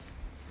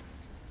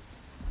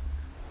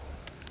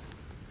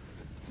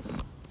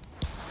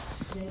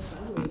Today's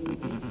Bible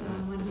reading is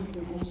Psalm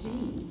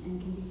 118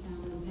 and can be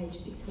found on page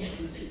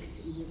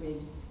 606 in the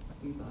Red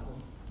Blue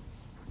Bibles.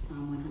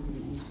 Psalm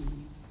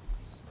 118.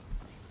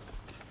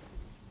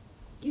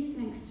 Give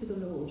thanks to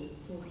the Lord,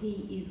 for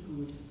he is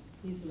good.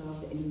 His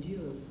love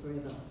endures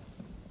forever.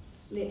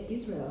 Let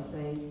Israel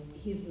say,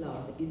 his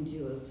love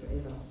endures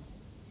forever.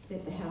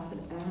 Let the house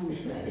of Aaron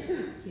say,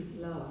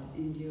 his love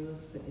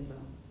endures forever.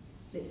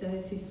 Let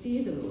those who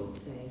fear the Lord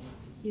say,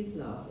 his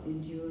love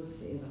endures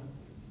forever.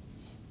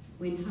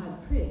 When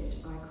hard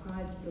pressed, I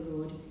cried to the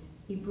Lord.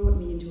 He brought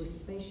me into a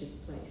spacious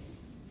place.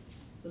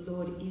 The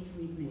Lord is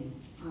with me.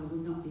 I will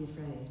not be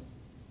afraid.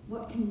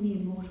 What can mere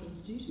mortals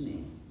do to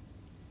me?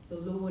 The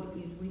Lord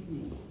is with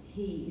me.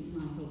 He is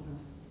my helper.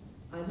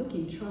 I look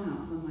in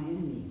triumph on my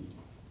enemies.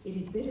 It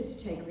is better to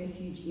take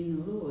refuge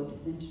in the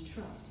Lord than to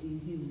trust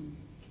in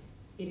humans.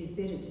 It is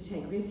better to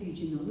take refuge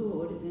in the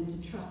Lord than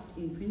to trust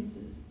in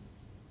princes.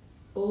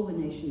 All the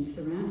nations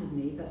surrounded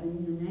me, but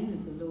in the name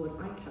of the Lord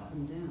I cut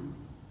them down.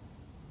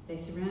 They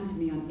surrounded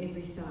me on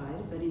every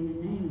side, but in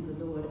the name of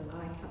the Lord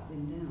I cut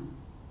them down.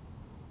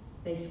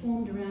 They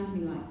swarmed around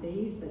me like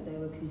bees, but they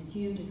were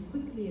consumed as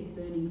quickly as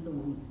burning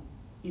thorns.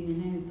 In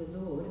the name of the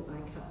Lord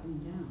I cut them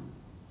down.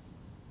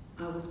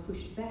 I was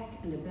pushed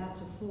back and about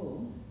to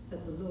fall,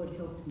 but the Lord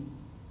helped me.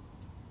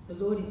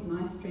 The Lord is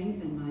my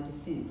strength and my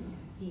defence.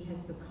 He has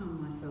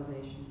become my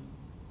salvation.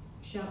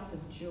 Shouts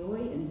of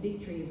joy and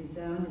victory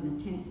resound in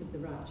the tents of the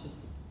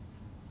righteous.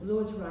 The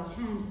Lord's right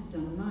hand has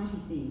done mighty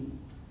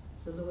things.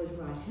 The Lord's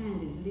right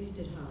hand is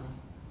lifted high.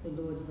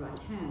 The Lord's right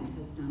hand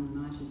has done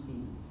mighty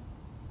things.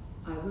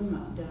 I will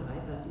not die,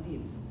 but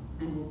live,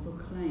 and will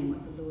proclaim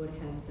what the Lord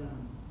has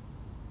done.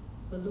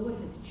 The Lord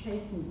has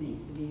chastened me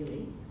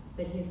severely,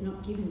 but he has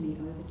not given me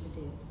over to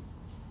death.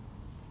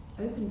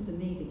 Open for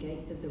me the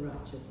gates of the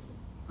righteous.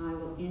 I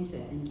will enter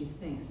and give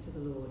thanks to the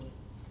Lord.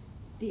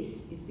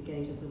 This is the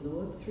gate of the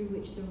Lord, through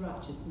which the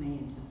righteous may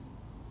enter.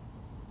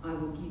 I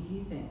will give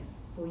you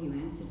thanks, for you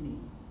answered me.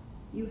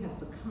 You have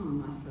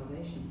become my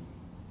salvation.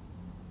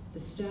 The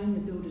stone the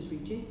builders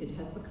rejected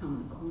has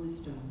become the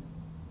cornerstone.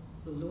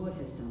 The Lord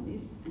has done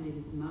this, and it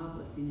is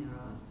marvellous in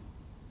our eyes.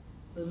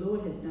 The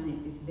Lord has done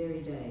it this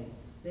very day.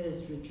 Let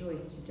us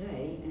rejoice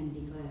today and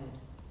be glad.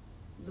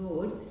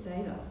 Lord,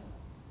 save us.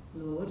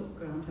 Lord,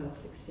 grant us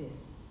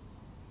success.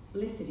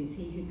 Blessed is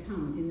he who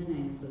comes in the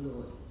name of the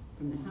Lord.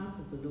 From the house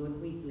of the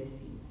Lord we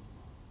bless you.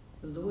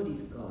 The Lord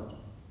is God,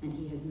 and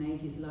he has made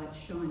his light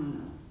shine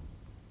on us.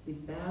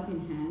 With boughs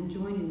in hand,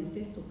 join in the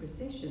festal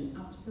procession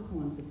up to the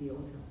horns of the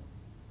altar.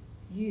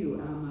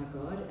 You are my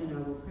God, and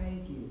I will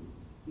praise you.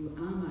 You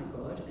are my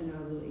God, and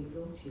I will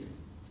exalt you.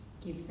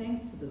 Give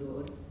thanks to the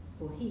Lord,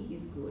 for he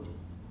is good.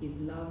 His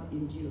love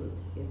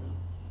endures ever.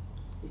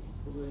 This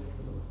is the word of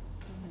the Lord.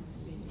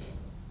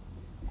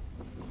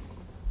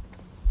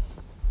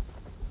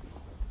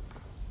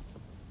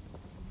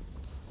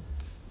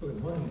 Well,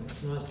 good morning.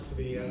 It's nice to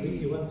be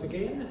with you once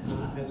again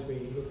as we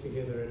look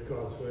together at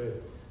God's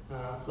Word.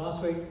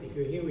 Last week, if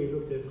you were here, we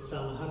looked at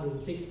Psalm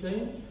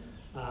 116,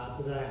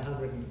 today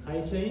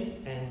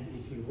 118, and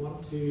if you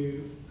want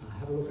to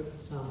have a look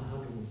at Psalm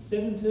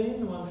 117,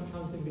 the one that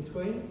comes in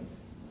between,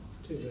 it's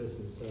 2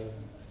 verses.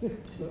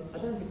 I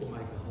don't think we'll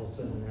make a whole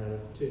sermon out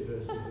of 2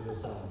 verses of a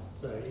psalm,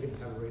 so you can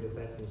have a read of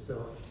that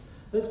yourself.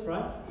 Let's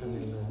pray,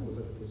 and then we'll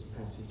look at this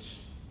passage.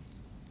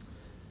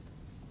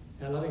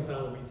 Our loving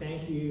Father, we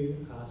thank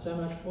you so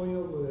much for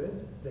your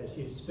word, that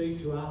you speak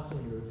to us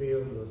and you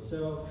reveal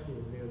yourself, you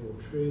reveal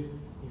your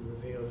truth, you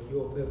reveal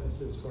your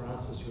purposes for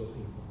us as your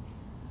people.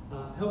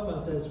 Help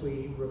us as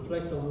we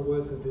reflect on the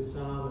words of this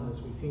psalm and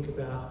as we think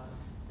about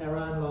our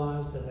own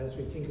lives and as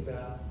we think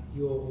about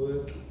your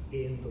work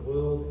in the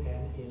world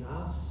and in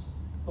us.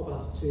 Help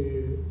us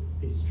to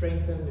be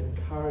strengthened,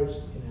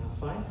 encouraged in our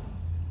faith,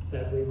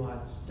 that we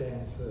might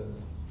stand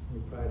firm. We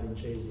pray it in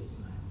Jesus'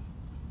 name.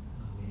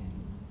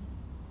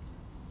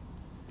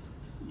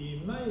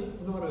 You may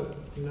not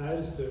have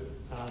noticed it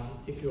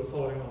if you're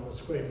following on the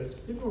screen, but it's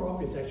a bit more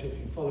obvious actually if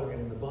you're following it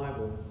in the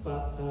Bible.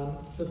 But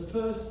the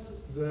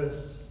first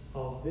verse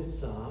of this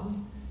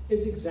psalm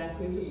is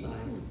exactly the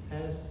same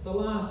as the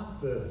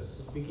last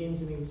verse. It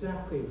begins in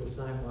exactly the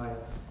same way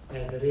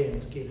as it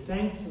ends. Give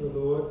thanks to the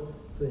Lord,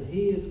 for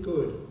he is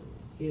good.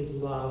 His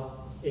love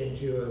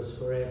endures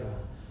forever.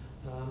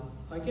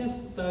 I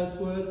guess those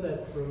words,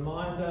 that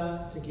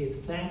reminder to give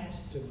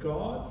thanks to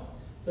God,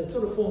 they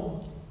sort of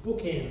form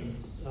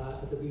bookends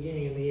at the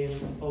beginning and the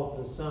end of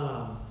the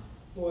psalm,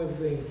 always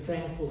being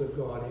thankful to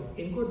God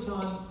in good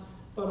times,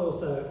 but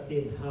also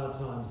in hard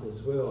times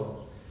as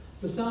well.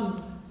 The psalm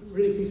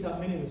really picks up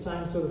many of the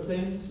same sort of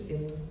themes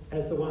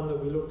as the one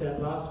that we looked at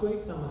last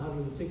week, Psalm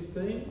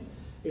 116.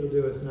 It'll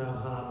do us no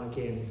harm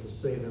again to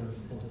see them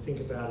and to think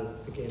about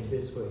it again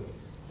this week.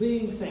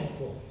 Being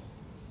thankful.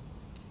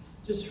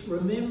 Just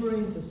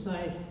remembering to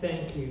say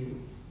thank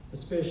you,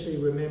 especially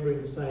remembering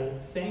to say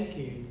thank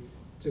you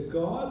to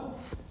God.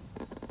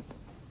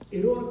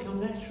 It ought to come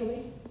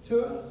naturally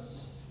to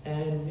us,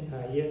 and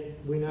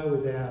yet we know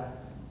with our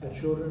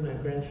children,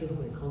 our grandchildren,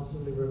 we're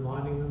constantly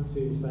reminding them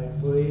to say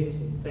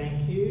please and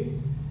thank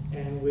you.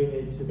 And we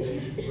need to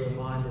be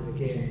reminded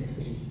again to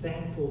be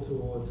thankful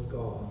towards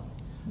God,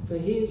 for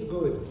He is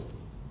good.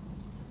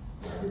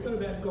 We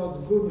thought about God's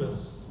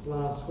goodness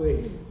last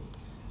week.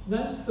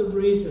 Notice the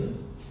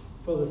reason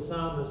for the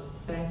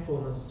psalmist's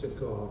thankfulness to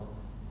God.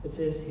 It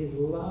says His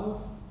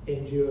love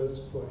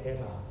endures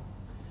forever.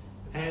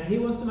 And he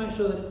wants to make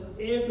sure that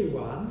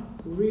everyone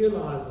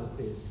realises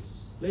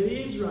this. Let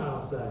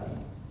Israel say,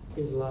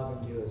 His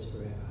love endures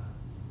forever.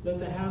 Let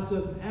the house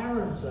of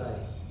Aaron say,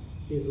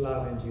 His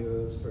love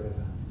endures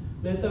forever.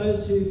 Let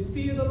those who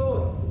fear the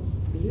Lord,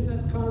 I presume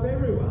that's kind of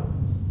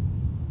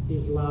everyone,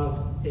 His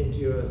love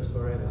endures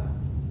forever.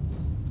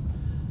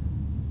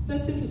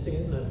 That's interesting,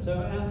 isn't it? So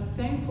our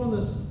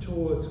thankfulness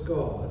towards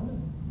God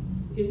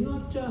is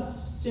not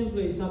just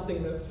simply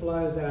something that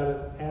flows out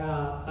of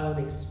our own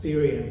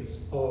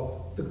experience of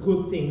the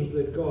good things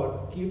that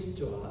God gives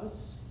to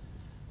us,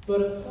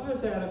 but it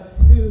flows out of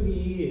who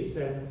He is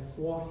and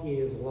what He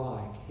is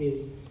like,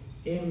 His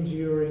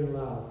enduring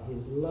love.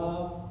 His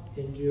love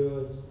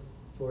endures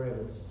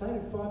forever. It's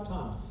stated 5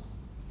 times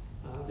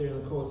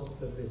during the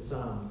course of this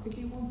psalm. I think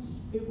He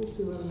wants people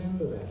to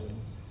remember that.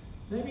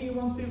 Maybe He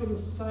wants people to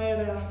say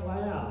it out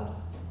loud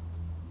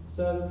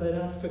so that they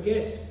don't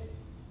forget.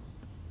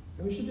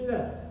 And we should do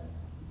that.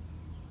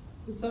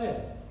 Just say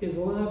it. His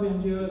love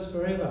endures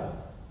forever.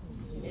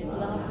 His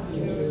love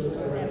Endures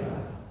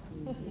forever.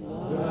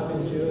 His love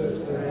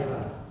endures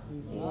forever.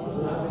 His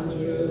love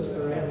endures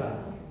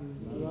forever.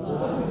 His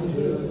love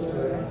endures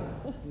forever.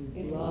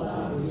 His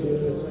love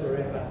endures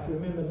forever. If you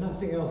remember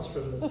nothing else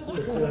from this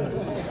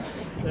sermon,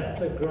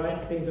 that's a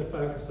great thing to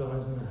focus on,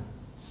 isn't it?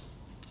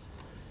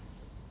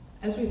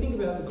 As we think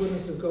about the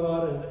goodness of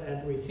God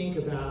and we think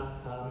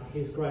about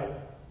His great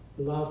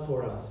love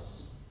for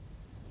us,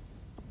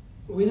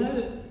 we know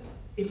that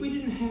if we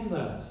didn't have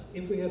those,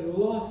 if we had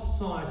lost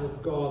sight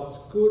of God's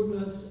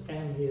goodness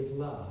and His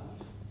love,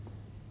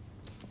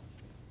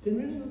 then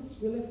really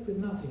we're left with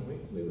nothing.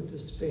 We would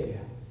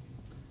despair.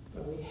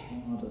 But we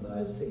hang on to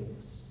those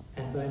things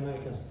and they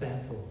make us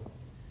thankful.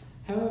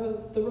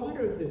 However, the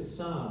writer of this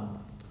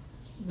psalm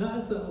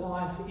knows that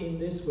life in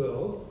this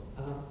world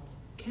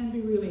can be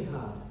really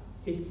hard.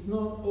 It's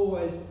not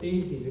always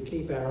easy to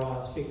keep our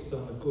eyes fixed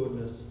on the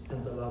goodness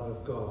and the love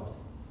of God.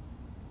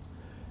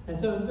 And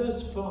so in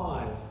verse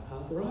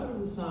 5, the writer of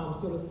the psalm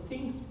sort of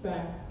thinks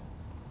back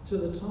to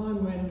the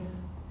time when,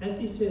 as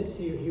he says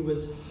here, he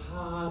was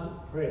hard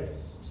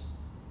pressed.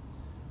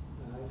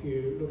 If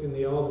you look in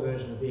the old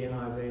version of the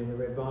NIV and the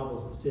Red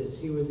Bibles, it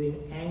says he was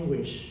in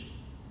anguish.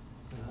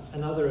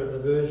 Another of the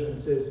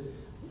versions says,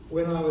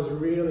 when I was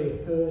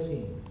really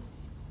hurting.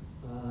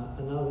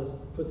 Another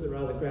puts it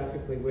rather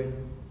graphically,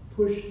 when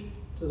pushed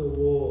to the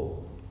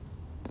wall.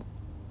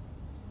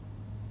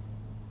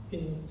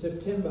 In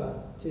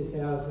September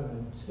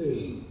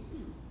 2002,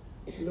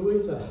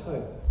 Louisa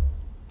Hope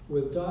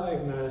was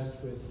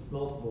diagnosed with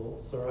multiple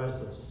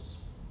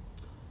sclerosis.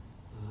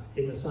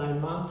 In the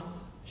same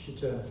month, she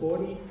turned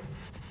 40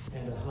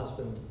 and her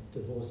husband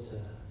divorced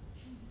her.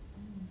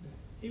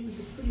 It was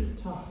a pretty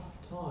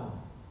tough time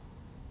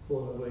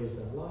for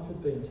Louisa. Life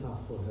had been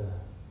tough for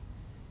her.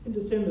 In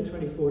December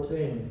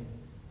 2014,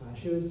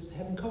 she was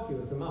having coffee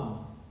with her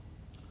mum.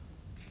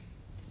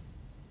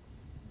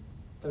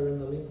 They were in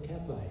the Link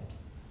Cafe,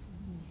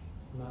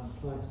 Martin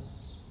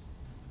Place.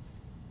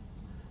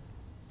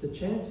 The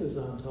chances,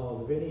 I'm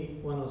told, of any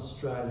one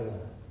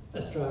Australian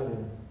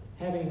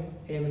having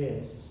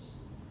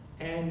MS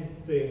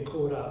and being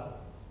caught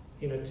up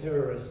in a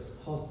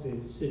terrorist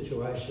hostage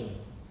situation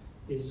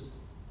is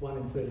 1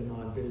 in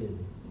 39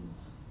 billion.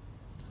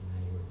 Now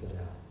you work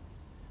that out.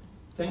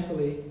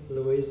 Thankfully,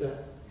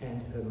 Louisa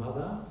and her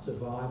mother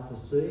survived the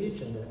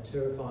siege and that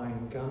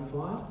terrifying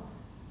gunfight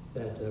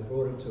that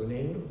brought it to an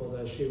end,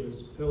 although she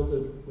was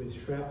pelted with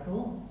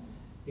shrapnel,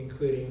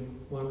 including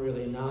one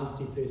really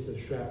nasty piece of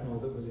shrapnel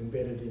that was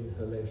embedded in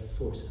her left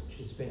foot.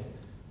 She spent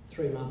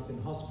 3 months in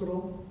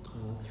hospital,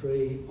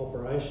 3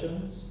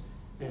 operations,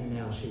 and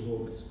now she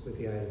walks with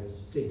the aid of a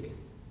stick.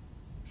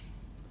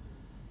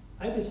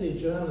 ABC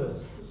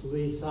journalist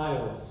Lee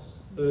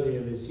Sales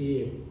earlier this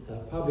year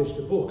published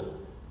a book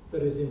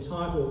that is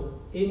entitled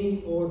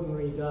Any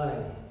Ordinary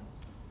Day.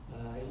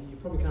 You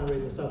probably can't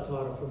read the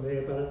subtitle from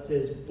there, but it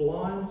says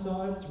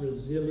Blindsides,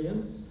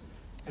 Resilience,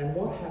 and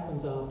What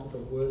Happens After the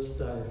Worst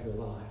Day of Your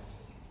Life.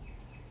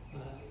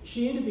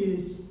 She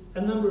interviews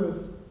a number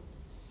of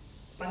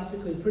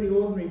basically pretty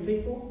ordinary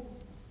people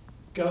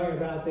going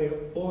about their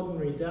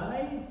ordinary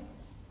day,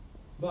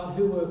 but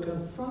who were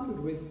confronted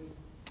with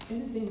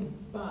anything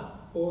but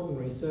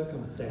ordinary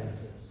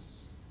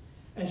circumstances.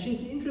 And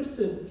she's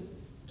interested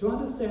to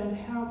understand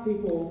how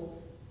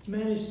people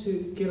manage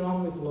to get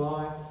on with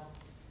life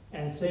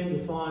and seem to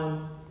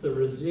find the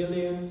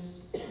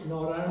resilience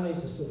not only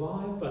to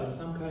survive, but in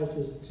some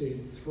cases to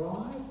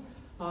thrive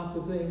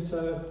after being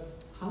so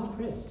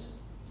hard-pressed,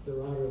 as the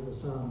writer of the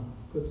psalm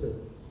puts it.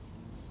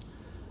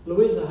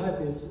 Louisa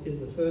Hope is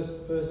the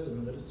first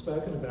person that is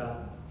spoken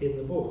about in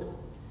the book.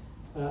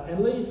 And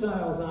Lee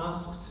Sales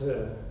asks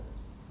her,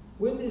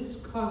 when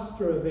this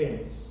cluster of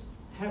events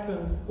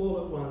happened all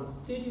at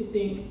once, did you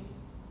think,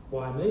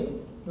 why me?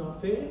 It's not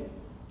fair?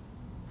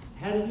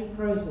 How did you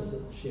process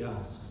it, she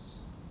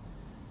asks.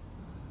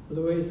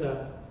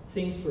 Louisa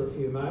thinks for a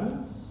few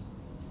moments.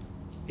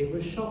 It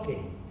was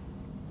shocking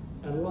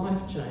and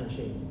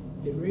life-changing.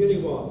 It really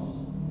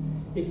was.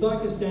 It's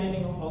like you're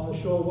standing on the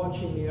shore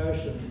watching the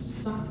ocean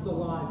suck the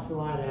life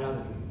right out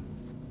of you.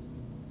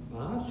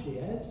 But, she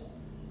adds,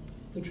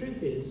 the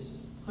truth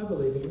is, I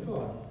believe in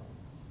God.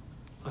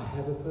 I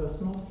have a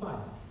personal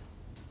faith,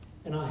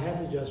 and I had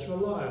to just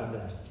rely on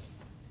that.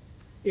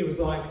 It was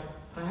like,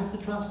 I have to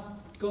trust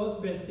God's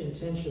best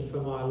intention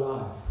for my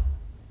life.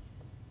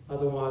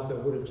 Otherwise, I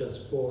would have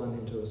just fallen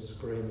into a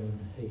screaming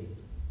heap.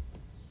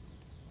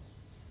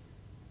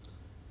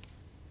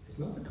 It's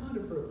not the kind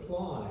of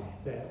reply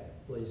that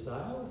Lee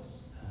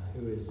Sales,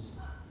 who is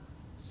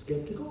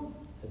sceptical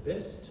at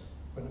best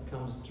when it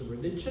comes to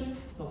religion,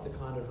 it's not the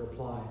kind of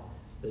reply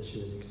that she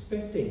was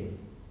expecting.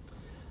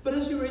 But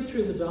as you read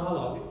through the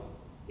dialogue,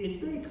 it's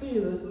very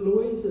clear that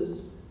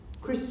Louisa's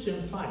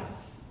Christian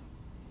faith,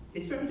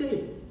 it's very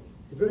deep,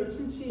 it's very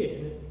sincere,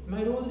 and it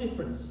made all the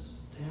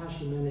difference to how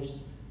she managed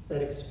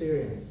that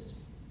experience.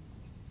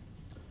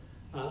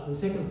 The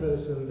second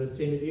person that's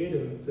interviewed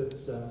and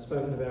that's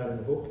spoken about in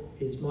the book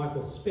is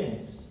Michael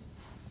Spence.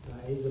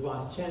 He's the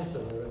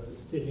Vice-Chancellor of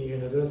Sydney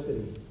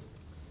University.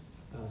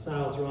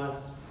 Sales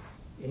writes,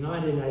 in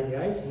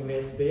 1988 he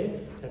met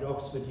Beth at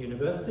Oxford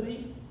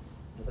University.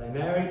 They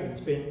married and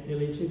spent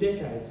nearly 2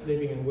 decades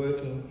living and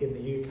working in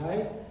the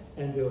UK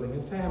and building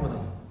a family.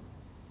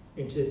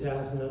 In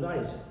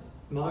 2008,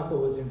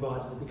 Michael was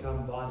invited to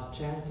become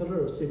Vice-Chancellor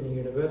of Sydney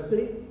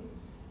University,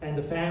 and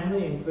the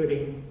family,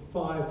 including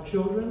 5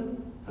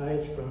 children,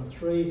 aged from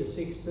 3 to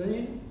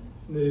 16,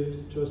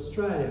 moved to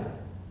Australia.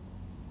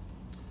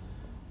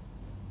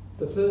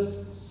 The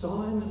first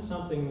sign that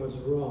something was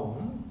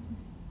wrong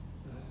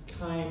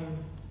came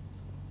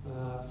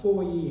about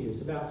 4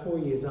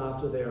 years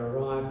after their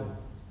arrival,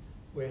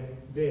 when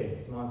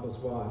Beth, Michael's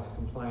wife,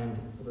 complained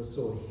of a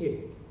sore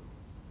hip.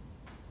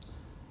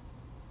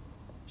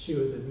 She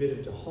was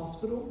admitted to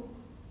hospital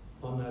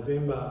on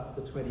November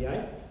the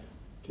 28th,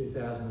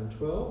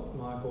 2012.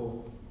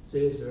 Michael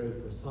says very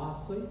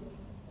precisely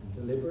and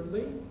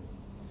deliberately.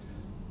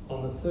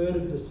 On the 3rd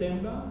of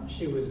December,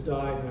 she was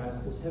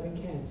diagnosed as having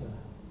cancer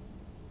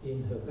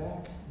in her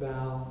back,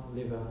 bowel,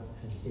 liver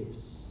and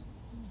hips.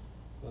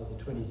 By the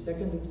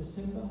 22nd of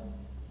December,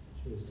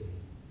 she was dead.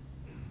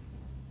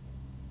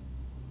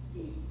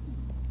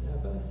 Now,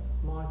 both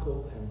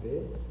Michael and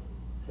Beth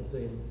had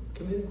been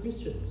committed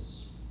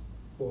Christians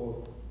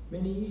for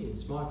many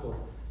years. Michael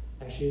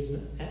actually is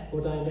an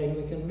ordained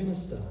Anglican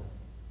minister.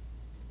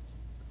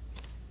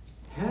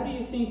 How do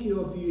you think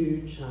your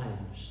view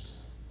changed?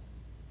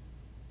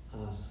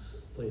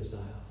 Asks Lee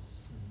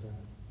Sales. And,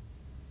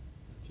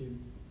 if you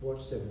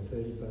watch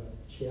 7:30, but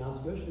she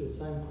asked virtually the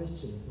same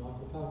question of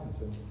Michael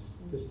Parkinson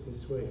just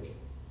this week.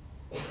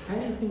 How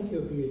do you think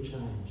your view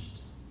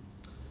changed?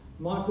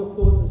 Michael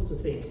pauses to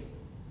think.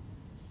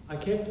 I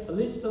kept a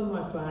list on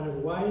my phone of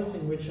ways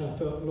in which I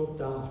felt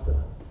looked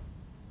after.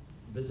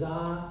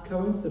 Bizarre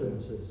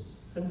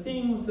coincidences and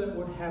things that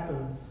would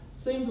happen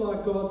seemed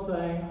like God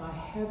saying, I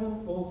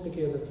haven't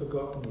altogether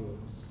forgotten you.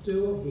 I'm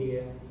still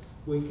here.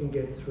 We can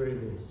get through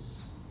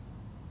this.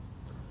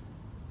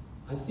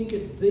 I think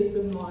it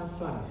deepened my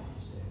faith,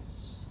 he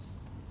says.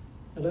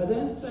 And I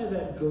don't say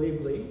that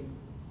glibly,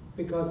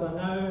 because I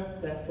know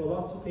that for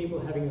lots of people,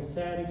 having a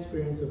sad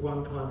experience of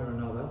one kind or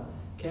another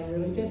can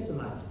really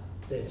decimate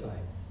their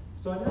faith.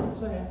 So I don't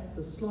say it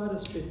the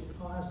slightest bit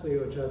piously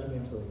or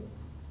judgmentally.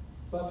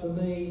 But for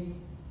me,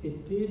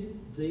 it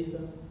did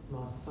deepen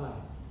my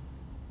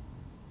faith.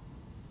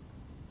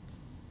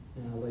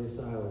 Now, Lee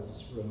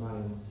Sales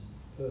remains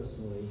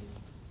personally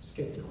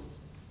sceptical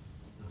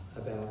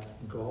about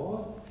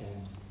God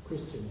and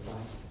Christian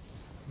faith,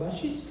 but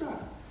she's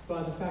struck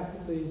by the fact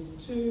that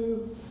these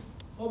two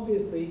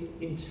obviously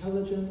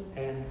intelligent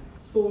and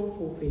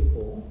thoughtful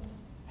people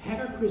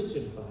have a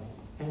Christian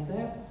faith, and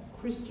that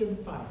Christian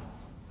faith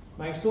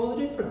makes all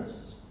the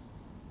difference,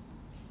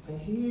 a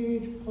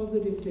huge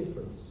positive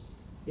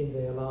difference in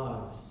their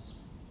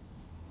lives.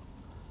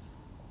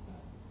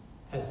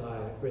 As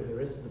I read the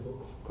rest of the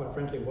book, quite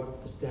frankly,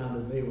 what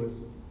astounded me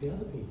was the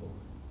other people,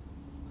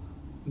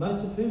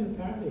 most of whom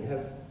apparently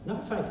have no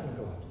faith in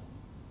God,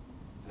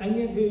 and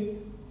yet who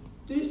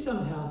do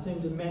somehow seem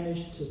to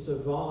manage to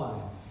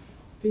survive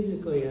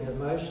physically and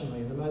emotionally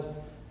in the most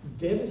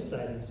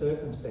devastating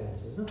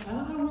circumstances. And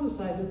I want to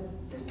say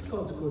that that's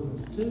God's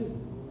goodness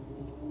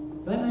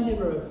too. They may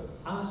never have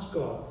asked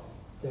God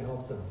to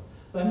help them.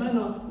 They may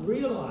not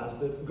realise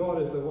that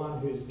God is the one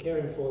who's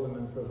caring for them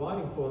and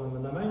providing for them,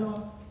 and they may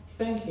not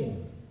thank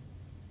Him.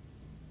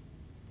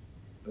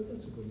 But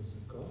that's the goodness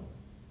of God.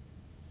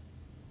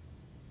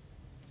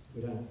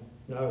 We don't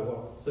know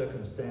what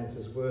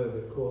circumstances were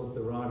that caused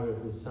the writer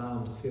of this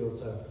psalm to feel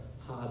so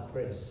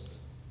hard-pressed.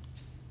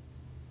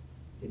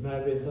 It may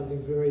have been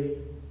something very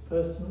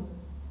personal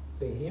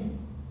for him.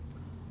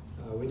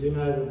 We do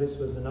know that this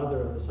was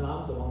another of the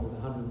Psalms, along with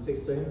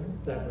 116,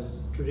 that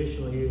was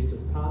traditionally used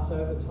at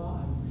Passover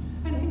time.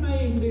 And he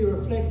may even be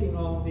reflecting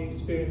on the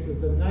experience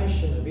of the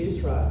nation of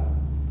Israel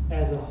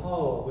as a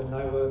whole when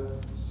they were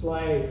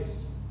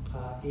slaves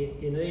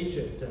in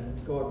Egypt,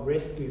 and God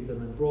rescued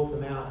them and brought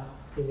them out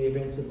in the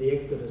events of the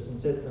Exodus and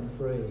set them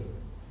free.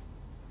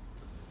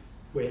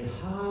 When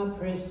hard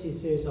pressed, he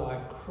says, I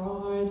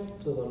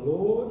cried to the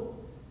Lord.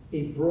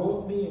 He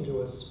brought me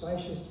into a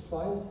spacious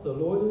place. The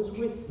Lord is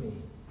with me.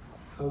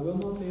 I will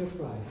not be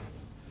afraid.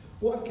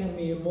 What can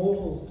mere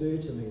mortals do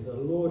to me? The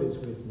Lord is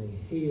with me.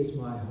 He is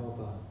my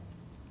helper.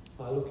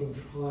 I look in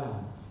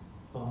triumph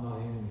on my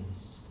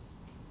enemies.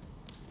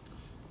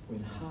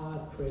 When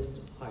hard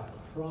pressed, I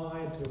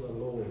cried to the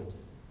Lord.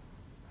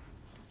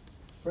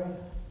 Prayer.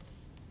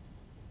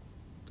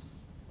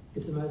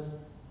 It's the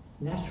most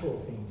natural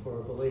thing for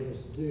a believer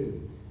to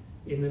do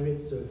in the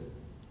midst of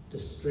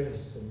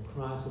distress and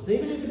crisis,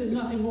 even if it is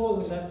nothing more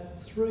than that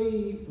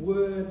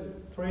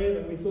 3-word prayer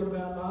that we thought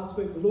about last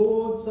week.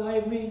 Lord,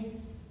 save me.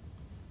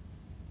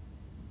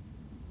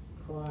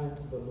 Cry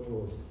to the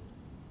Lord.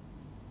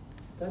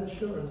 That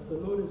assurance, the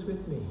Lord is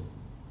with me.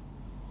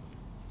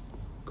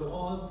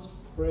 God's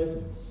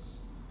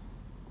presence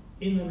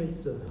in the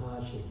midst of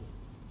hardship.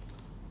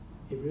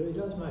 It really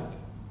does make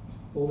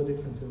all the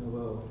difference in the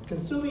world. It can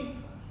still be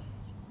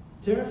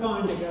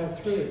terrifying to go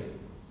through.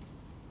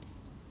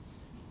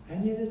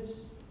 And yet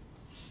it's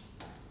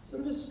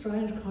sort of a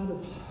strange kind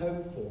of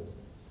hopeful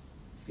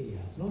fear.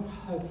 It's not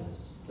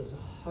hopeless. There's a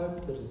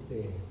hope that is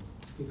there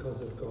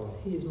because of God.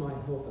 He is my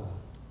helper.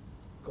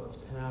 God's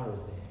power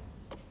is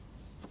there.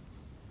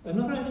 And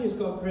not only is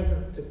God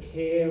present to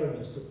care and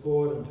to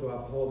support and to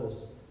uphold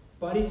us,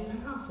 but he's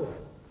powerful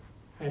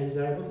and he's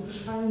able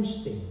to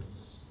change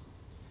things.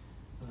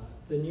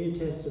 The New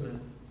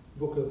Testament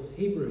book of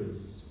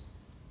Hebrews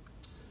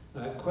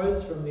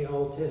quotes from the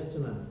Old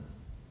Testament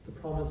the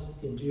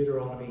promise in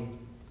Deuteronomy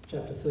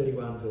chapter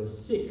 31 verse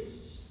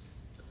 6.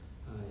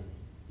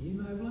 You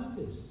may have learned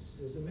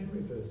this as a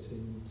memory verse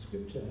in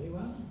Scripture.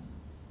 Anyone?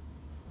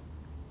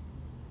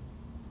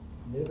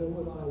 Never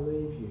will I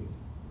leave you.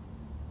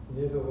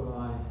 Never will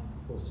I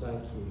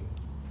forsake you.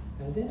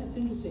 And then it's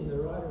interesting, the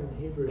writer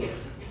in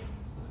Hebrews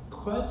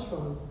quotes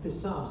from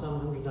this Psalm,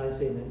 Psalm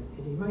 118,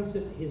 and he makes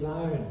it his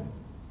own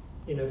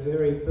in a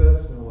very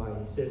personal way.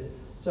 He says,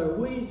 so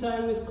we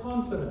say with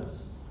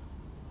confidence,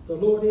 the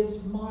Lord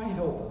is my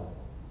helper.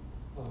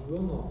 I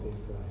will not be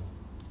afraid.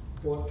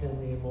 What can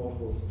mere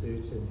mortals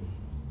do to me?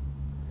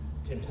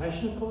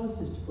 Temptation, of course,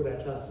 is to put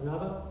our trust in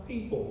other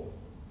people.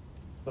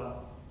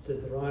 But,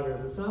 says the writer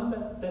of the Psalm,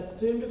 that's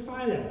doomed to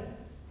failure.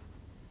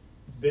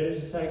 It's better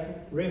to take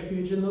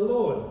refuge in the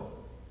Lord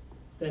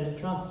than to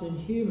trust in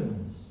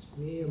humans,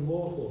 mere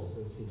mortals,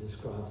 as he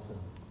describes them.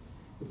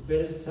 It's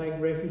better to take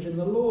refuge in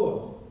the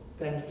Lord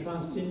than to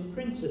trust in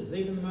princes,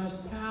 even the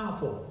most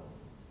powerful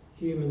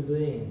human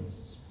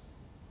beings.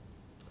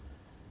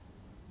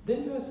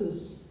 Then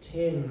verses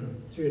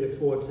 10 through to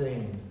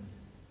 14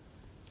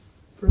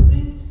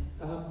 present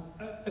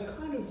a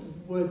kind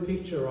of word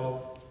picture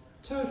of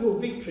total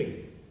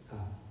victory.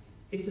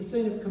 It's a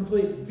scene of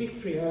complete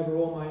victory over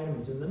all my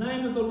enemies. In the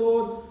name of the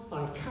Lord,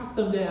 I cut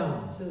them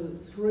down. It says it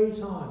 3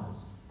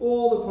 times.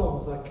 All the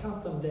problems, I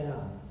cut them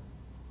down.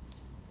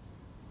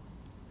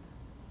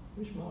 I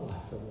wish my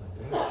life felt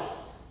like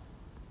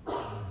that.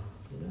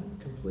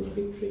 Complete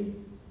victory.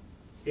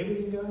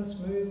 Everything going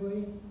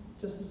smoothly,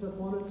 just as I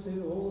wanted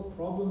to. All the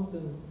problems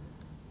and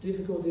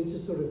difficulties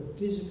just sort of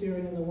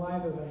disappearing in the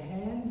wave of a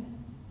hand.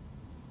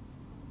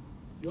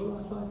 Your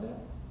life like that?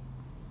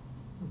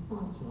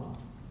 No, it's not.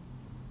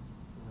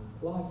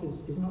 Life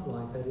is not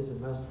like that, is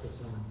it, most of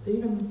the time?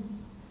 Even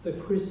the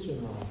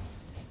Christian life,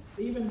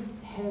 even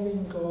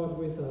having God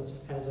with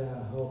us as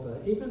our helper,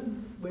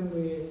 even when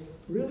we're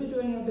really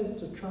doing our best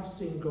to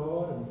trust in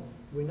God and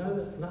we know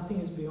that nothing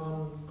is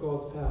beyond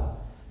God's power,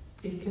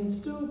 it can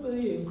still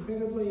be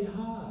incredibly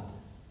hard.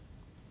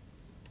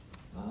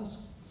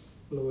 Ask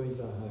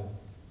Louisa Hope.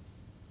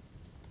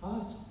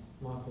 Ask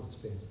Michael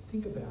Spence.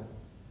 Think about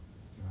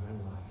your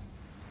own life,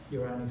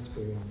 your own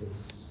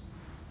experiences.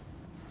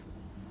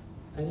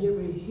 And yet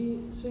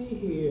we see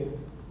here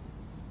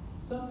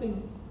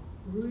something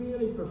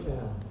really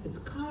profound. It's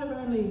kind of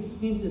only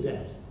hinted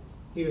at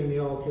here in the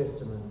Old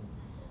Testament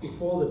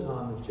before the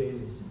time of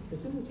Jesus.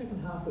 It's in the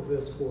second half of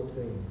verse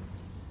 14.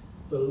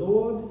 The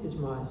Lord is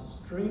my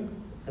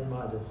strength and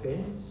my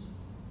defence.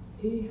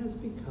 He has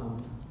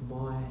become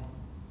my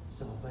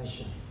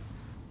salvation.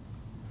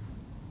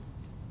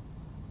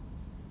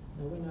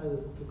 Now we know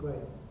that the great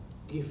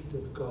gift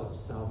of God's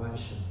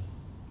salvation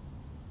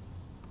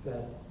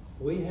that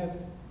we have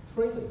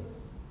freely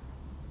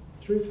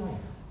through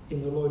faith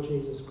in the Lord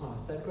Jesus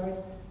Christ, that great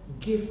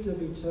gift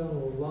of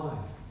eternal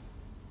life.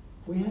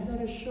 We have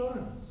that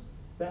assurance,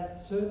 that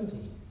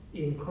certainty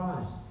in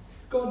Christ.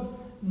 God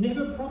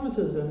never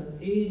promises an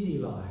easy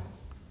life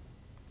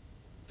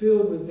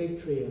filled with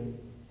victory and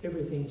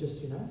everything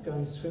just,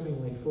 going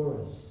swimmingly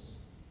for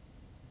us.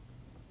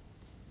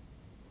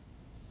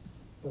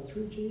 But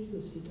through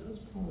Jesus, he does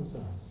promise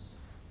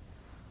us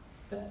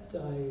that day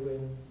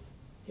when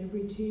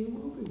every tear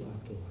will be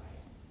wiped away,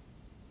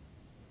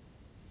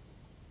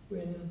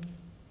 when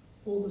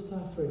all the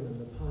suffering and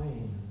the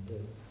pain and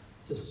the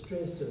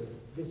distress of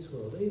this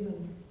world,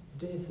 even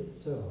death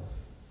itself,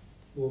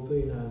 will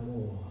be no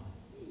more.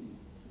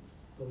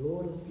 The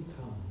Lord has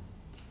become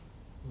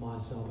my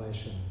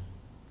salvation.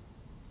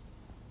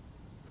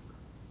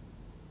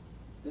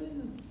 Then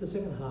in the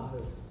second half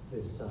of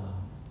this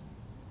psalm,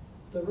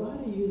 the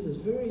writer uses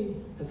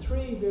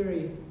three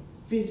very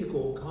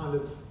physical kind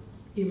of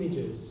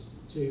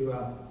images to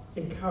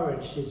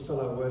encourage his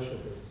fellow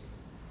worshippers.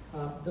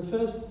 The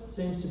first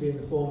seems to be in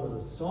the form of a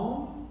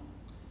song.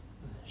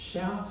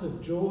 Shouts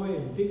of joy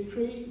and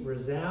victory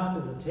resound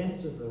in the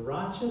tents of the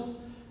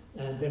righteous.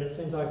 And then it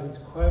seems like he's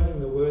quoting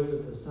the words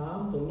of the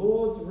psalm. The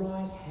Lord's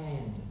right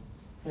hand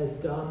has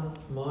done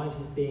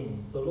mighty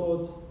things. The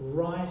Lord's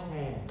right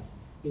hand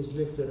is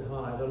lifted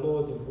high. The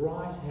Lord's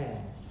right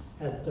hand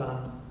has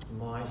done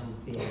mighty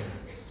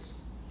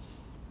things.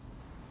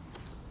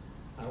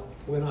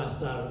 When I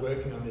started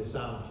working on this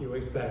psalm a few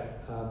weeks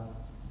back,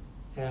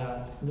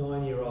 our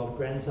 9-year-old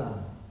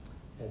grandson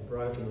had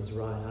broken his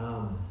right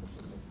arm.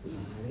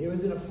 And he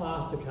was in a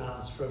plaster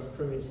cast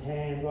from his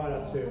hand right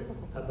up to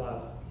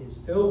above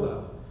his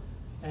elbow.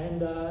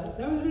 And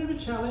that was a bit of a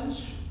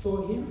challenge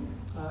for him.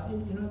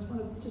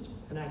 It's just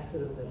an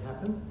accident that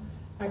happened.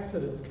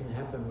 Accidents can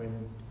happen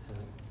when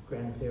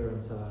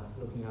grandparents are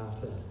looking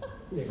after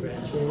their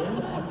grandchildren.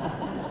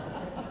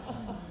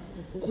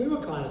 We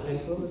were kind of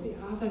thankful it was the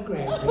other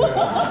grandparents.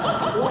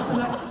 It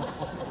wasn't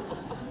us.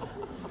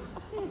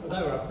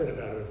 They were upset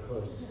about it, of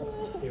course.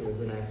 It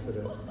was an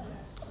accident.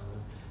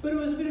 But it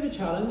was a bit of a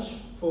challenge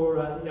for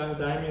young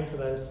Damien for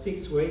those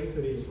 6 weeks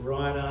that his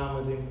right arm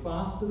was in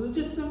plaster. There were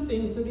just some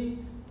things that he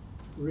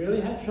really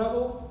had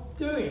trouble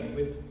doing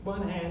with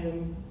one hand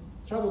and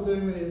trouble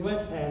doing with his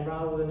left hand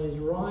rather than his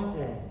right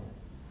hand.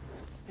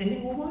 And you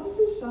think, well, why does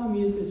this psalm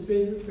use this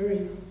very,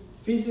 very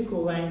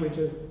physical language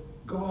of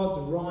God's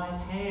right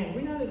hand?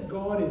 We know that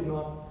God is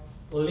not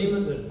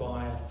limited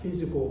by a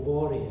physical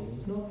body, and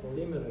he's not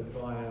limited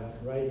by a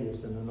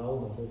radius and an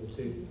ulna. They're the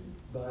two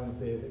bones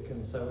there that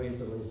can so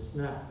easily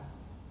snap.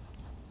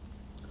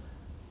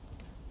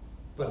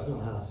 But it's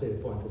not hard to see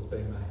the point that's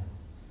being made.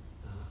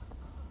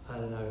 I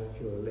don't know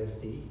if you're a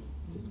lefty,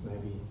 this may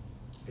be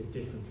a bit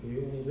different for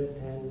you. Any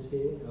left-handers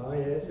here? Oh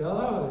yes,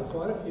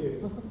 quite a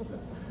few.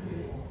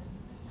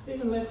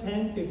 Even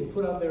left-hand people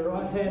put up their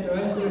right hand to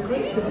answer a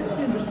question. It's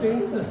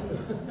interesting, isn't it?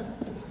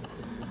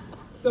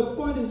 The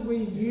point is we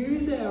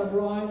use our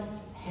right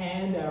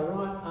hand, our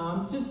right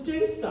arm to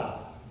do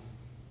stuff.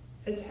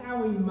 It's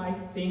how we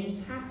make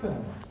things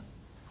happen.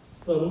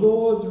 The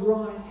Lord's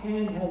right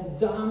hand has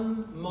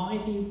done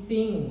mighty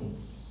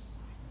things.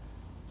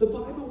 The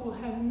Bible will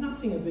have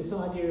nothing of this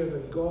idea of a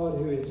God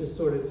who is just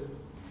sort of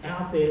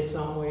out there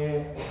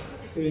somewhere,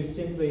 who's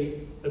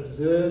simply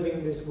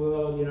observing this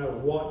world,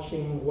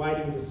 watching,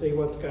 waiting to see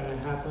what's going to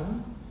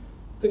happen.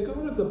 The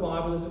God of the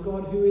Bible is a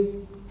God who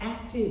is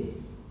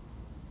active.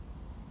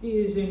 He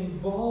is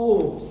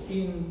involved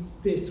in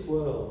this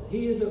world.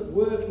 He is at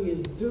work. He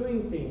is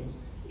doing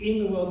things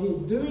in the world. He is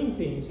doing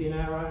things in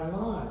our own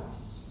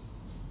lives.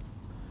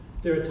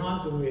 There are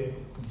times when we're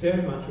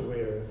very much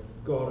aware of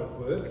God at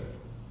work,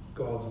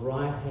 God's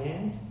right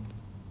hand,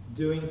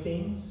 doing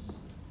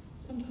things.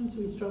 Sometimes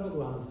we struggle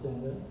to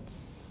understand that.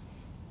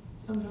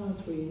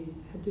 Sometimes we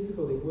have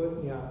difficulty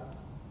working out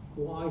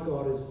why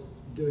God is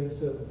doing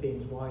certain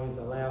things, why he's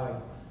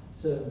allowing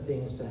certain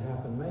things to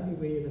happen. Maybe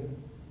we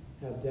even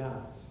have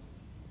doubts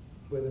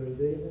whether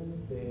he's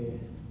even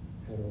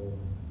there at all.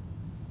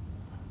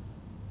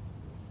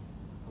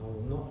 I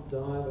will not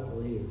die but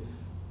live,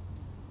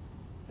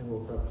 and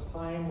will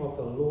proclaim what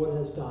the Lord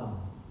has done.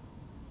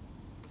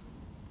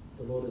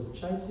 The Lord has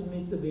chastened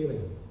me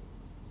severely,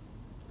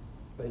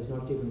 but he's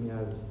not given me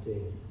over to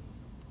death.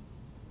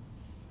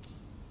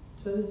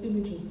 So this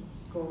image of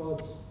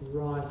God's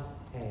right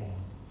hand,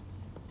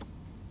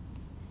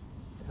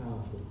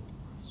 powerful,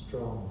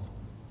 strong,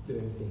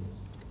 doing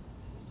things.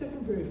 The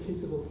second very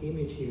physical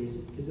image here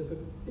is of a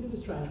bit of a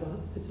strange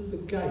one. It's of the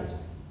gate.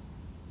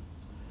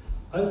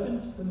 Open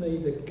for me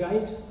the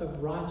gate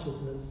of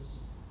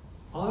righteousness.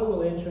 I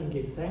will enter and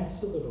give thanks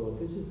to the Lord.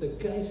 This is the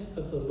gate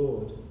of the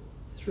Lord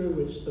through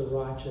which the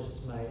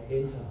righteous may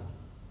enter.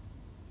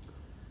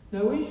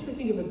 Now we usually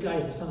think of a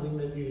gate as something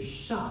that you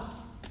shut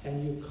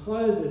and you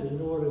close it in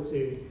order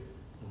to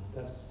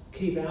perhaps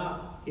keep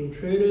out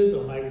intruders,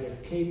 or maybe to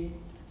keep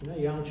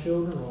young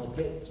children or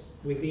pets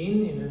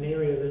within in an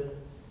area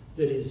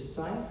that is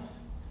safe.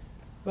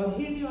 But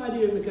here the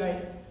idea of the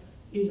gate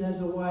is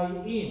as a way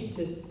in. It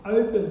says,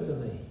 open for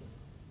me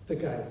the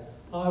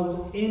gates. I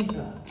will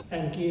enter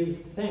and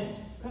give thanks.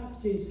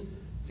 Perhaps he's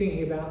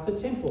thinking about the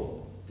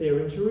temple there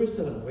in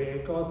Jerusalem, where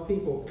God's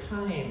people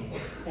came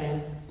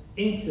and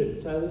entered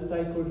so that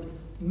they could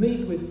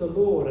meet with the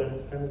Lord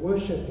and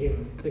worship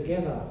him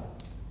together.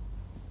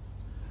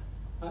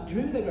 Do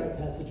you remember that great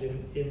passage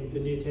in the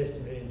New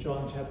Testament in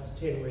John chapter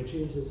 10 where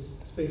Jesus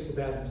speaks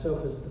about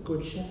himself as the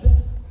Good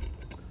Shepherd?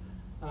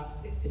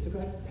 it's a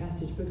great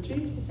passage, but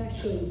Jesus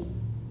actually,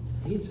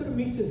 he sort of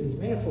mixes his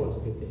metaphors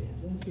a bit there.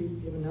 I don't know if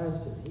you've ever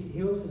noticed it.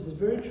 He also says,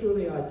 very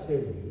truly I tell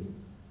you,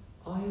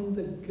 I am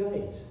the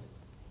gate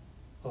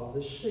of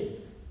the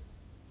sheep.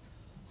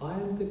 I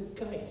am the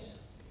gate.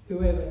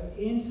 Whoever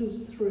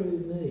enters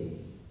through me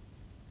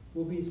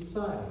will be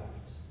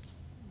saved.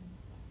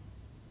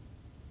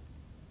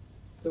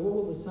 So what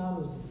will the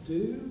psalmist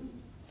do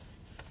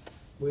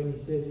when he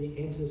says he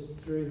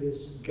enters through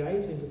this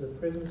gate into the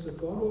presence of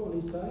God? What will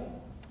he say?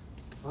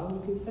 I will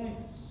give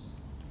thanks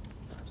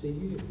to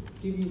you.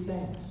 Give you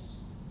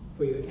thanks,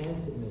 for you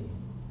answered me.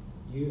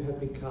 You have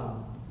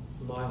become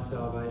my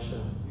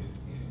salvation.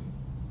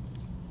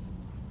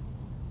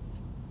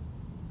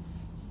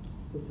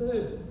 The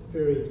third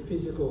very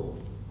physical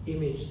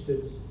image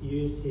that's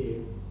used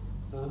here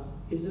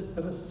is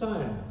of a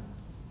stone,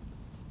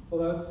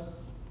 although it's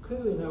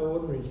clearly no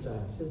ordinary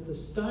stone. It says, the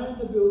stone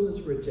the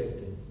builders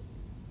rejected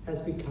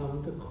has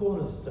become the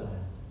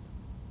cornerstone.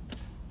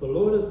 The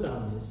Lord has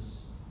done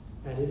this,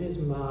 and it is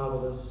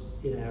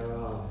marvellous in our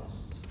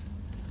eyes.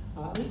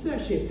 This is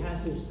actually a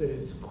passage that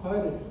is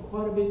quoted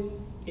quite a bit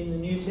in the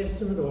New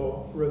Testament,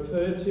 or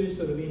referred to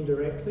sort of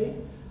indirectly,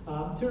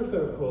 to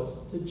refer, of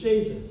course, to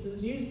Jesus. It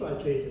was used by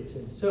Jesus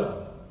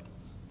himself.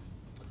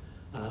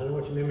 I don't know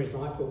what your memory's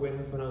like, but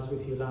when I was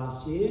with you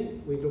last year,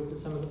 we looked at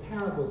some of the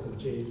parables of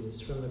Jesus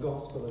from the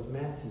Gospel of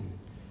Matthew.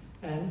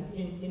 And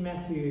in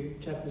Matthew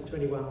chapter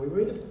 21, we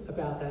read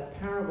about that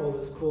parable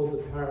that's called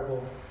the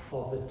parable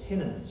of the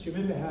tenants. Do you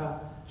remember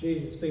how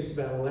Jesus speaks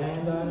about a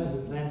landowner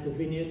who plants a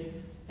vineyard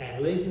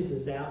and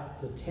leases it out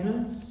to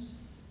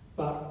tenants?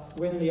 But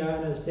when the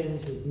owner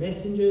sends his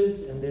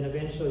messengers and then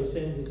eventually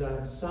sends his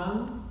own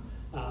son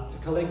to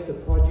collect the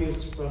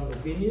produce from the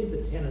vineyard,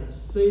 the tenants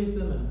seize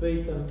them and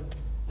beat them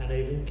and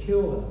even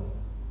kill them.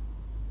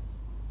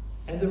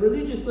 And the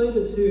religious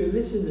leaders who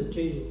listened as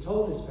Jesus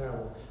told this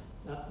parable,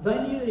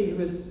 they knew that he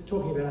was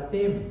talking about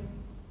them.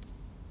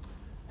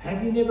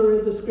 Have you never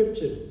read the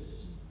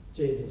scriptures?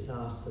 Jesus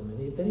asked them.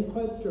 And then he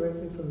quotes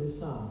directly from this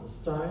psalm. The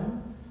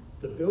stone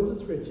the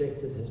builders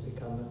rejected has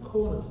become the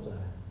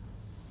cornerstone.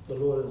 The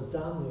Lord has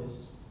done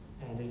this,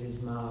 and it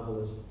is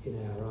marvellous in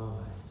our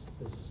eyes.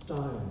 The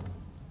stone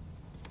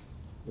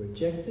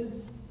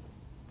rejected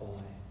by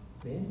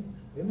men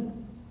and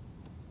women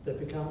that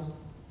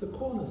becomes the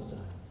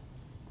cornerstone,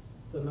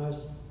 the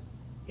most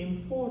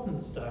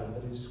important stone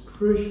that is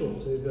crucial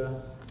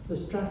to the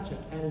structure.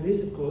 And it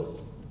is, of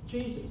course,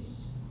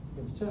 Jesus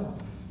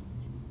himself.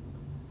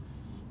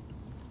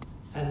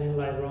 And then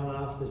later on,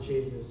 after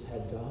Jesus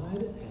had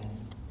died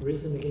and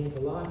risen again to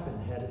life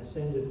and had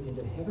ascended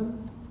into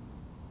heaven,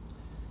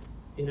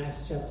 in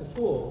Acts chapter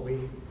 4, we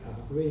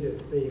read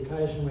of the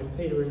occasion when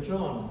Peter and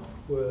John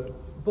were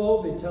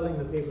boldly telling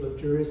the people of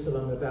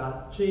Jerusalem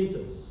about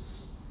Jesus.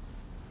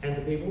 And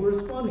the people were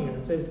responding, and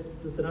it says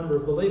that the number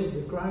of believers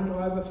had grown to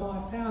over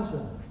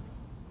 5,000.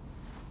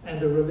 And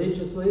the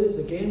religious leaders,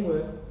 again,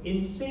 were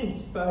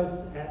incensed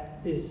both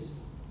at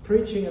this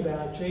preaching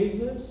about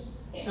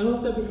Jesus and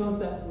also because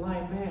that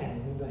lame man,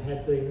 remember,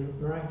 had been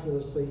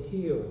miraculously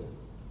healed.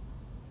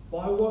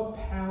 By what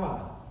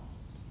power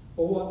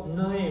or what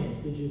name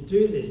did you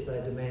do this,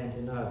 they demand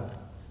to know.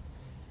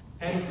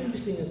 And it's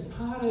interesting, as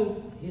part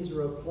of his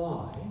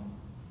reply,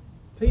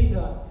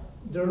 Peter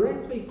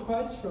directly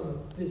quotes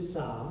from this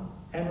psalm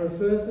and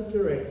refers it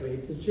directly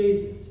to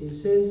Jesus. He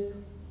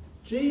says,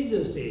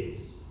 Jesus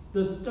is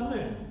the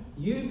stone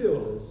you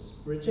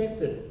builders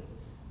rejected,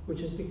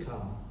 which has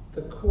become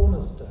the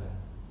cornerstone.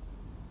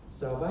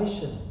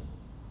 Salvation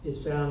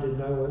is found in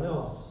no one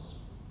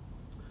else,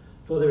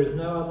 for there is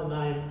no other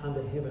name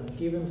under heaven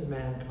given to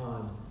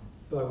mankind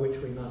by which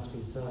we must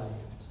be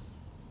saved.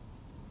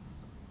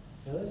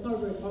 Now, that's not a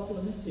very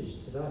popular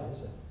message today,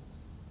 is it?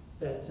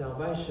 That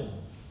salvation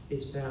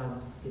is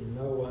found in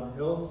no one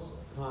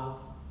else apart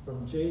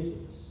from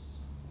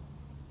Jesus.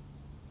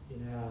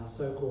 In our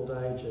so-called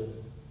age of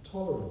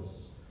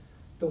tolerance,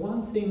 the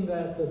one thing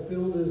that the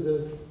builders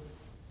of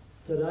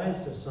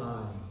today's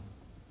society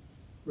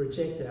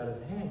reject out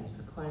of hand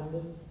is the claim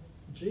that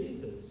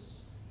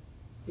Jesus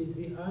is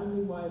the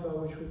only way by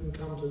which we can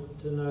come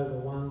to know the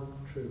one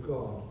true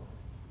God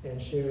and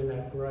share in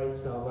that great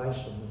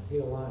salvation that he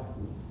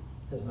alone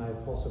has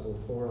made possible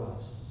for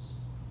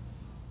us.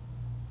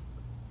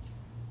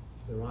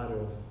 The writer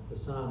of the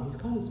psalm, he's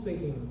kind of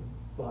speaking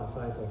by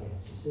faith, I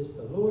guess. He says,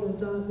 the Lord has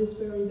done it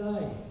this very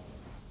day.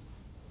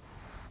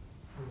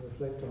 We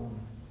reflect on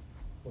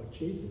what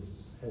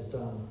Jesus has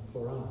done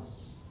for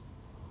us,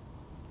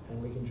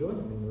 and we can join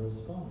him in the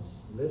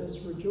response. Let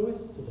us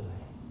rejoice today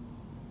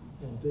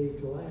and be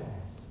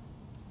glad.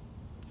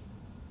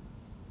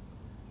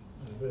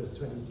 Verse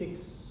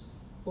 26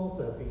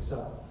 also picks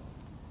up,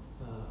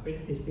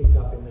 is picked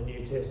up in the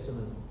New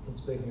Testament in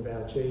speaking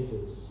about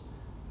Jesus.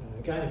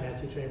 Again in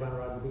Matthew 21,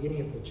 right at the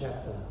beginning of the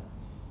chapter.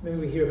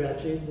 Remember, we hear about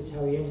Jesus,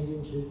 how he entered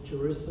into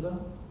Jerusalem,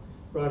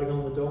 riding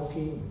on the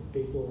donkey with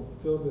people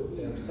filled with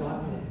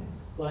excitement and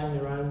laying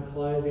their own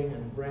clothing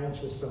and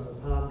branches from the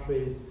palm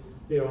trees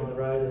there on the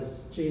road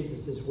as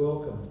Jesus is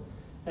welcomed.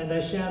 And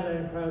they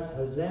shouted in praise,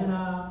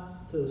 Hosanna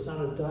to the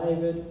Son of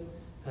David,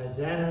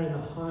 Hosanna in the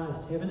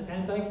highest heaven,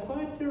 and they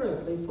quote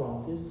directly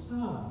from this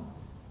psalm.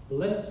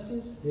 Blessed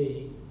is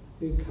he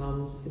who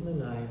comes in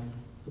the name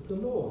of the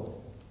Lord.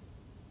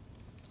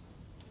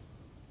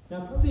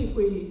 Now, probably if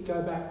we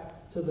go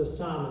back to the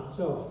psalm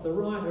itself, the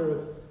writer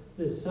of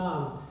this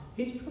psalm,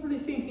 he's probably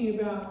thinking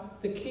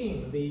about the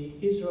king, the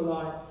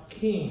Israelite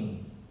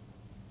king,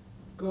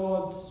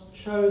 God's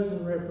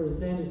chosen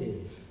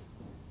representative,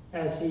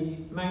 as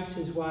he makes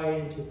his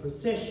way into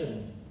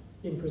procession,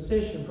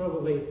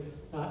 probably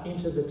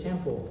into the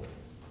temple.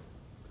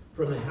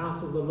 From the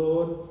house of the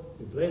Lord,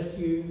 we bless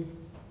you.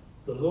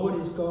 The Lord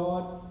is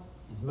God.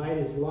 He's made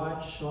his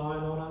light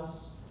shine on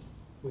us.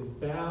 With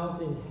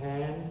boughs in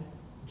hand,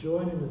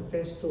 join in the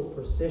festal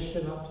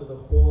procession up to the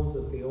horns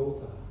of the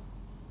altar.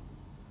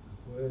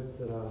 Words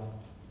that are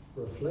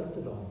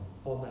reflected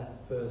on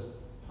that first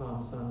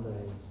Palm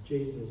Sunday as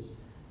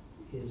Jesus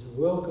is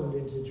welcomed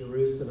into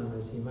Jerusalem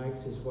as he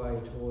makes his way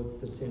towards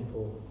the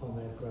temple on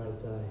that great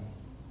day.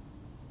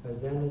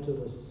 Hosanna to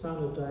the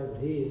Son of David.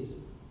 He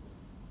is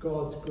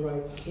God's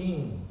great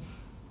king,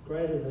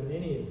 greater than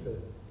any of the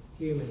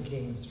human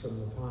kings from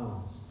the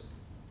past.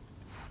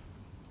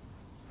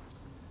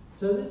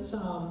 So this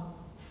psalm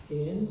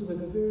ends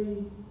with a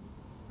very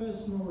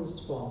personal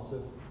response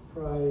of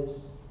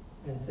praise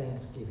and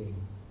thanksgiving.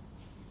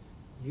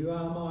 You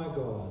are my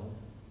God,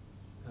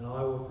 and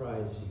I will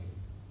praise you.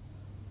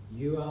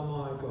 You are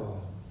my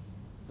God,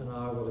 and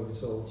I will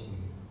exalt you.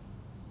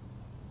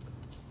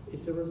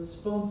 It's a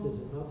response,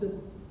 is it not, that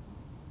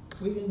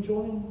we can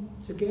join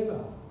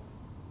together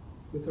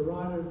with the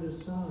writer of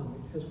this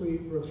psalm as we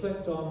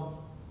reflect on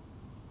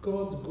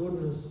God's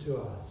goodness to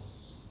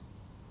us,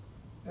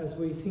 as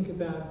we think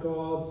about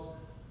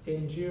God's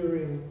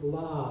enduring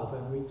love,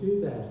 and we do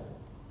that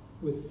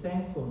with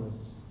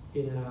thankfulness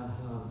in our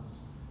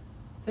hearts.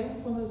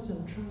 Thankfulness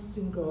and trust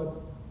in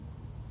God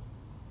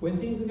when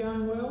things are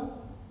going well,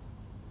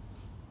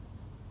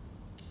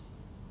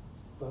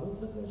 but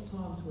also those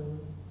times when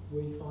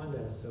we find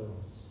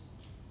ourselves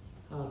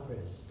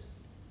hard-pressed,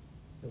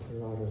 as the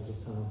writer of the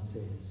psalm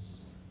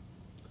says.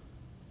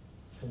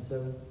 And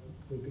so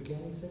we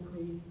conclude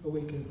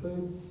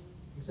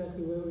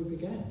exactly where we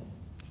began.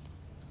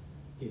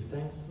 Give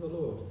thanks to the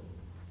Lord,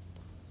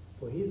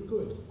 for he is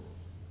good.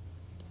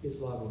 His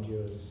love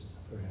endures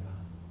forever.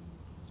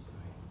 Let's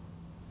pray.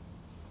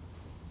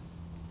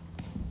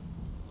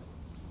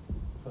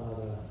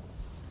 Father,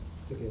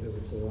 together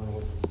with the writer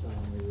of the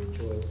psalm, we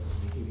rejoice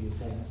and we give you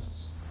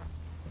thanks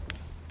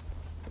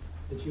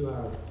that you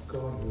are a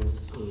God who is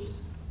good.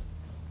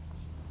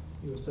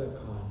 You are so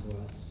kind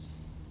to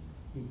us.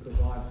 You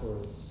provide for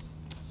us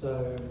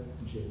so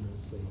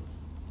generously.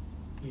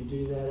 You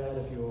do that out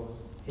of your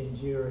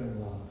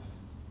enduring love.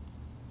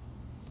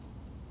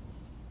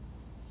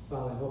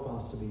 Father, help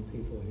us to be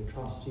people who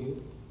trust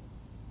you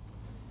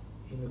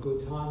in the good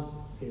times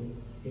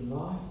in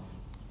life,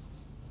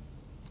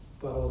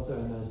 but also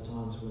in those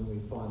times when we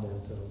find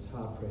ourselves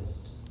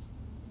hard-pressed.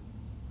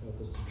 Help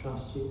us to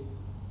trust you.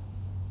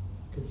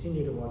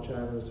 Continue to watch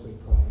over us, we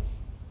pray.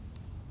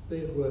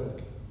 Be at work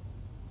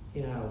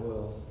in our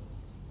world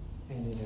and in